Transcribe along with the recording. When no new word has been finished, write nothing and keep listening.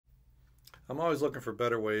I'm always looking for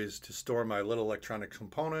better ways to store my little electronic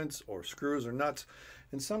components or screws or nuts.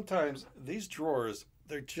 And sometimes these drawers,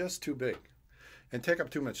 they're just too big and take up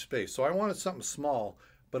too much space. So I wanted something small,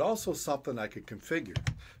 but also something I could configure.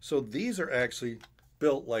 So these are actually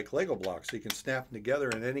built like Lego blocks. So you can snap them together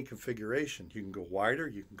in any configuration. You can go wider,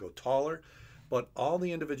 you can go taller, but all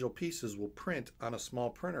the individual pieces will print on a small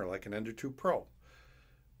printer like an Ender 2 Pro.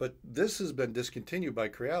 But this has been discontinued by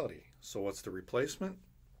Creality. So what's the replacement?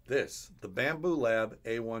 This, the Bambulab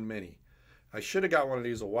A1 Mini. I should have got one of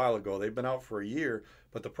these a while ago. They've been out for a year,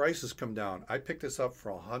 but the price has come down. I picked this up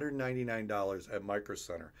for $199 at Micro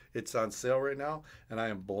Center. It's on sale right now, and I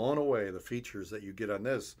am blown away the features that you get on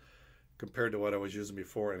this compared to what I was using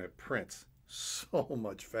before, and it prints so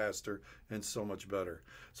much faster and so much better.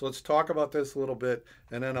 So let's talk about this a little bit,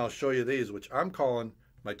 and then I'll show you these, which I'm calling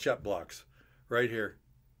my CHEP Blocks, right here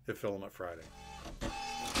at Filament Friday.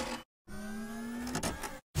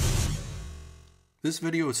 This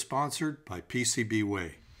video is sponsored by PCB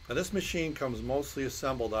Way. Now this machine comes mostly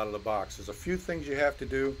assembled out of the box. There's a few things you have to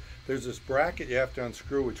do. There's this bracket you have to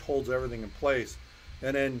unscrew which holds everything in place,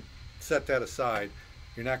 and then set that aside.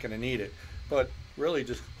 You're not going to need it. But really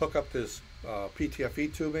just hook up this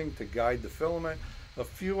PTFE tubing to guide the filament. A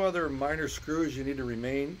few other minor screws you need to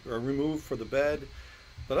remove for the bed.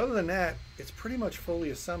 But other than that, it's pretty much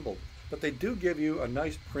fully assembled. But they do give you a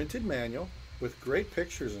nice printed manual with great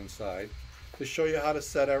pictures inside to show you how to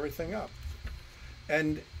set everything up,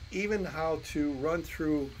 and even how to run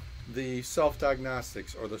through the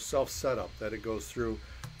self-diagnostics or the self-setup that it goes through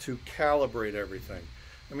to calibrate everything.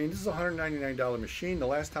 I mean, this is a $199 machine. The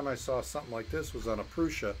last time I saw something like this was on a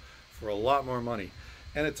Prusa for a lot more money.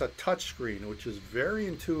 And it's a touch screen, which is very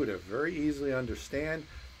intuitive, very easily to understand.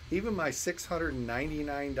 Even my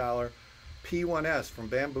 $699 P1S from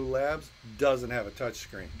Bambulab doesn't have a touch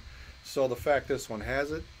screen. So the fact this one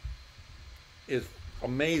has it is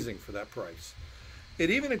amazing for that price. It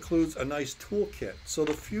even includes a nice tool kit. So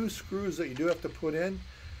the few screws that you do have to put in,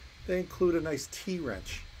 they include a nice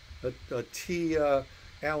T-wrench, a T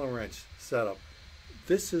Allen wrench setup.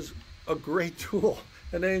 This is a great tool,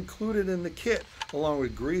 and they include it in the kit along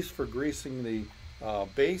with grease for greasing the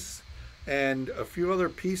base and a few other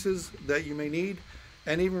pieces that you may need,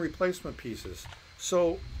 and even replacement pieces.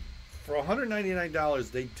 So for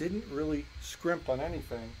 $199, they didn't really scrimp on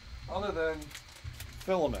anything other than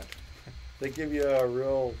filament. They give you a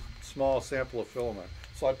real small sample of filament.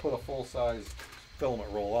 So I put a full-size filament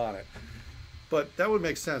roll on it. But that would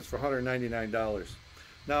make sense for $199.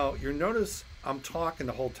 Now, you'll notice I'm talking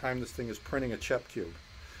the whole time this thing is printing a CHEP Cube.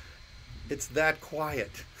 It's that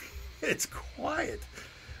quiet. It's quiet.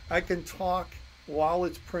 I can talk while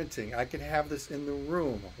it's printing. I can have this in the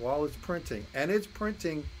room while it's printing. And it's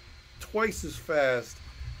printing twice as fast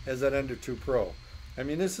as that Ender 2 Pro. I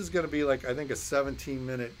mean, this is going to be like, I think, a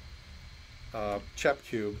 17-minute CHEP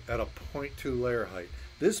Cube at a 0.2 layer height.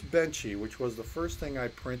 This Benchy, which was the first thing I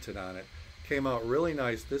printed on it, came out really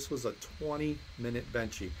nice. This was a 20-minute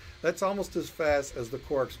Benchy. That's almost as fast as the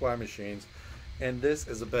Core XY machines, and this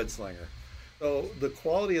is a bed slinger. So the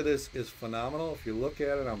quality of this is phenomenal. If you look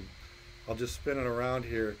at it, I'll just spin it around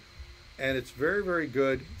here, and it's very, very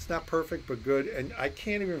good. It's not perfect, but good, and I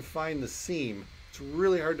can't even find the seam. It's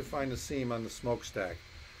really hard to find the seam on the smokestack.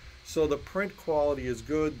 So the print quality is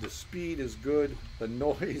good, the speed is good, the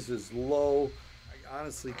noise is low. I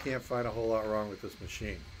honestly can't find a whole lot wrong with this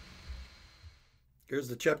machine. Here's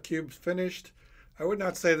the CHEP Cube finished. I would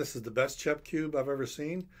not say this is the best CHEP Cube I've ever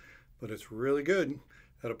seen, but it's really good.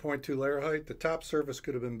 At a 0.2 layer height, the top surface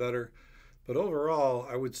could have been better, but overall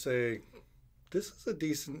I would say this is a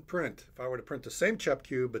decent print. If I were to print the same CHEP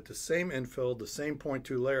Cube at the same infill, the same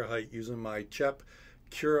 0.2 layer height using my CHEP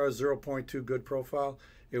Cura 0.2 good profile,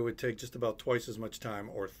 it would take just about twice as much time,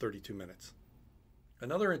 or 32 minutes.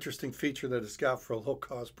 Another interesting feature that it's got for a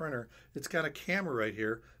low-cost printer, it's got a camera right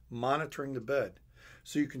here monitoring the bed.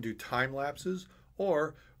 So you can do time lapses,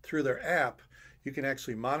 or through their app, you can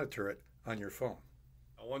actually monitor it on your phone.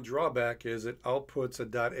 Now, one drawback is it outputs a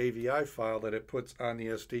 .avi file that it puts on the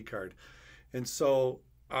SD card. And so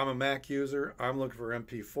I'm a Mac user, I'm looking for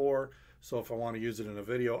MP4, so if I want to use it in a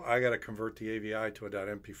video, I got to convert the AVI to a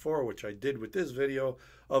 .mp4, which I did with this video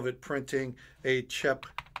of it printing a CHEP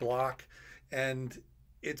block, and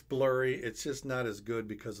it's blurry, it's just not as good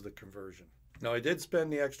because of the conversion. Now I did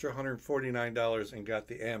spend the extra $149 and got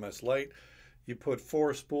the AMS Lite. You put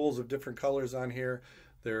 4 spools of different colors on here.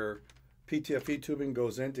 Their PTFE tubing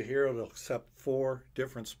goes into here, it'll accept 4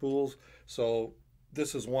 different spools. So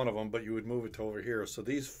this is one of them, but you would move it to over here. So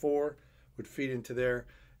these 4 would feed into there,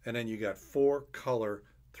 and then you got 4 color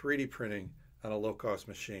 3D printing on a low-cost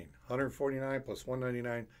machine. $149 plus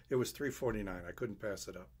 $199, it was $349. I couldn't pass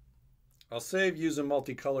it up. I'll save using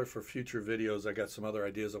multicolor for future videos. I got some other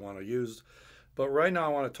ideas I want to use, but right now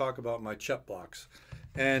I want to talk about my CHEP blocks.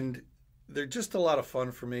 And they're just a lot of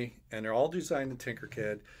fun for me, and they're all designed in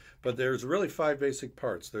Tinkercad, but there's really 5 basic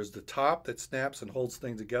parts. There's the top that snaps and holds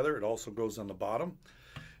things together. It also goes on the bottom.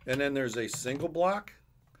 And then there's a single block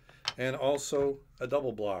and also a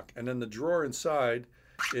double block. And then the drawer inside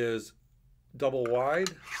is double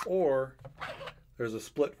wide, or there's a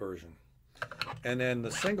split version. And then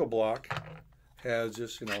the single block has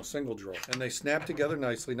just, a single drawer. And they snap together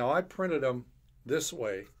nicely. Now I printed them this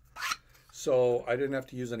way, so I didn't have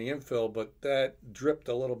to use any infill, but that dripped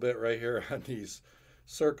a little bit right here on these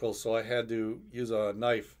circles, so I had to use a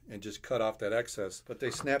knife and just cut off that excess. But they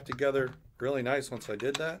snap together really nice once I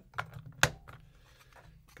did that.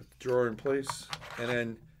 Put the drawer in place, and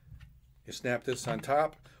then you snap this on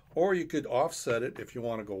top, or you could offset it if you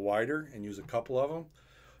want to go wider and use a couple of them.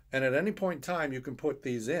 And at any point in time, you can put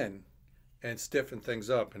these in and stiffen things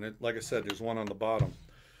up. And like I said, there's one on the bottom.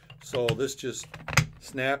 So this just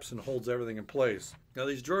snaps and holds everything in place. Now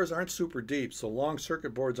these drawers aren't super deep, so long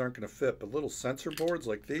circuit boards aren't going to fit, but little sensor boards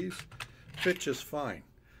like these fit just fine.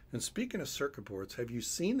 And speaking of circuit boards, have you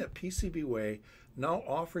seen that PCBWay now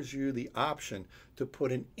offers you the option to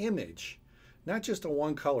put an image, not just a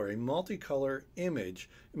one color, a multicolor image?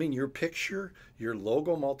 I mean, your picture, your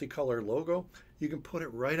logo, multicolor logo, you can put it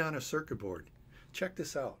right on a circuit board. Check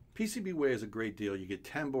this out. PCBWay is a great deal. You get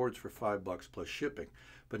 10 boards for $5 plus shipping.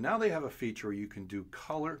 But now they have a feature where you can do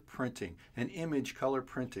color printing and image color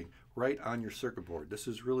printing right on your circuit board. This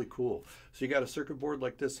is really cool. So you got a circuit board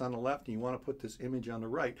like this on the left, and you want to put this image on the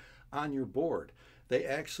right on your board. They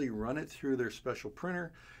actually run it through their special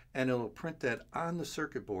printer, and it'll print that on the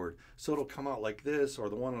circuit board. So it'll come out like this, or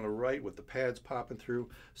the one on the right with the pads popping through.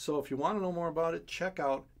 So if you want to know more about it, check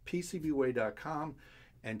out PCBWay.com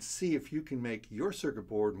and see if you can make your circuit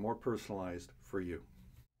board more personalized for you.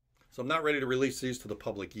 So I'm not ready to release these to the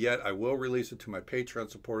public yet. I will release it to my Patreon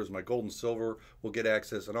supporters. My gold and silver will get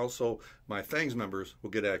access, and also my Thangs members will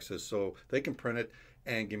get access, so they can print it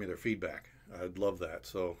and give me their feedback. I'd love that.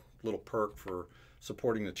 So a little perk for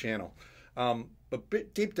supporting the channel.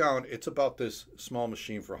 But deep down, it's about this small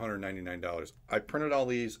machine for $199. I printed all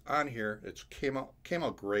these on here. It came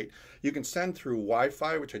out great. You can send through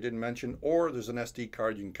Wi-Fi, which I didn't mention, or there's an SD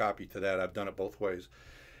card you can copy to that. I've done it both ways.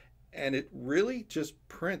 And it really just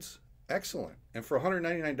prints excellent. And for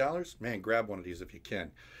 $199, man, grab one of these if you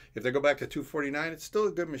can. If they go back to $249, it's still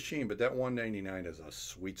a good machine, but that $199 is a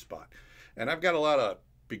sweet spot. And I've got a lot of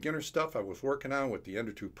beginner stuff I was working on with the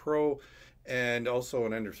Ender 2 Pro and also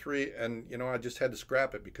an Ender 3, and I just had to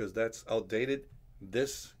scrap it because that's outdated.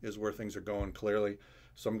 This is where things are going clearly.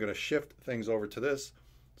 So I'm going to shift things over to this.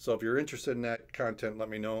 So if you're interested in that content, let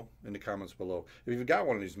me know in the comments below. If you've got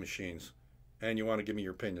one of these machines and you want to give me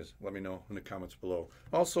your opinions, let me know in the comments below.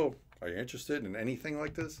 Also, are you interested in anything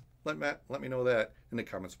like this? Let me know that in the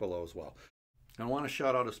comments below as well. And I want to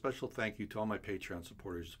shout out a special thank you to all my Patreon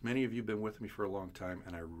supporters. Many of you have been with me for a long time,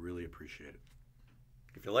 and I really appreciate it.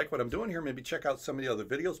 If you like what I'm doing here, maybe check out some of the other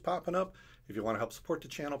videos popping up. If you want to help support the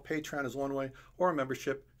channel, Patreon is one way, or a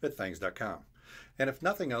membership at thangs.com. And if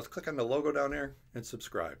nothing else, click on the logo down there and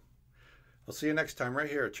subscribe. I'll see you next time right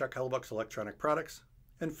here at Chuck Hellebuck's Electronic Products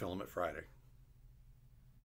and Filament Friday.